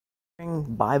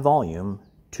By volume,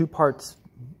 2 parts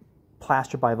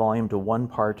plaster by volume to 1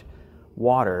 part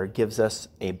water gives us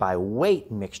a by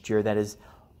weight mixture that is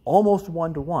almost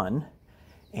 1-to-1,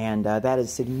 and that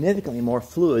is significantly more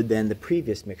fluid than the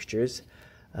previous mixtures.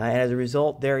 And as a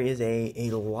result, there is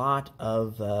a lot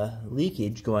of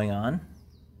leakage going on.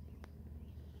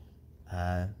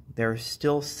 There are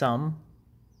still some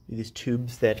of these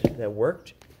tubes that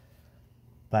worked,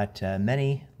 but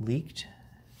many leaked.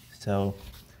 So,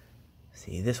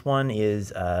 see, this one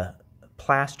is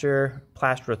plaster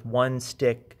with 1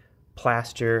 stick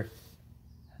plaster.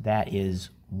 That is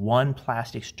 1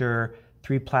 plastic stir,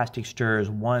 3 plastic stirs,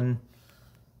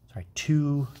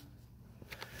 2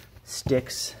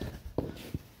 sticks.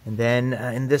 And then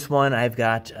in this one, I've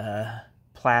got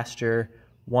plaster,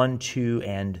 1, 2,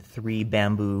 and 3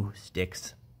 bamboo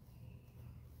sticks.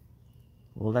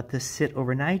 We'll let this sit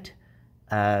overnight.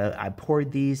 I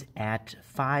poured these at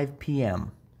 5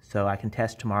 p.m., so I can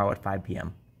test tomorrow at 5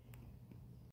 p.m.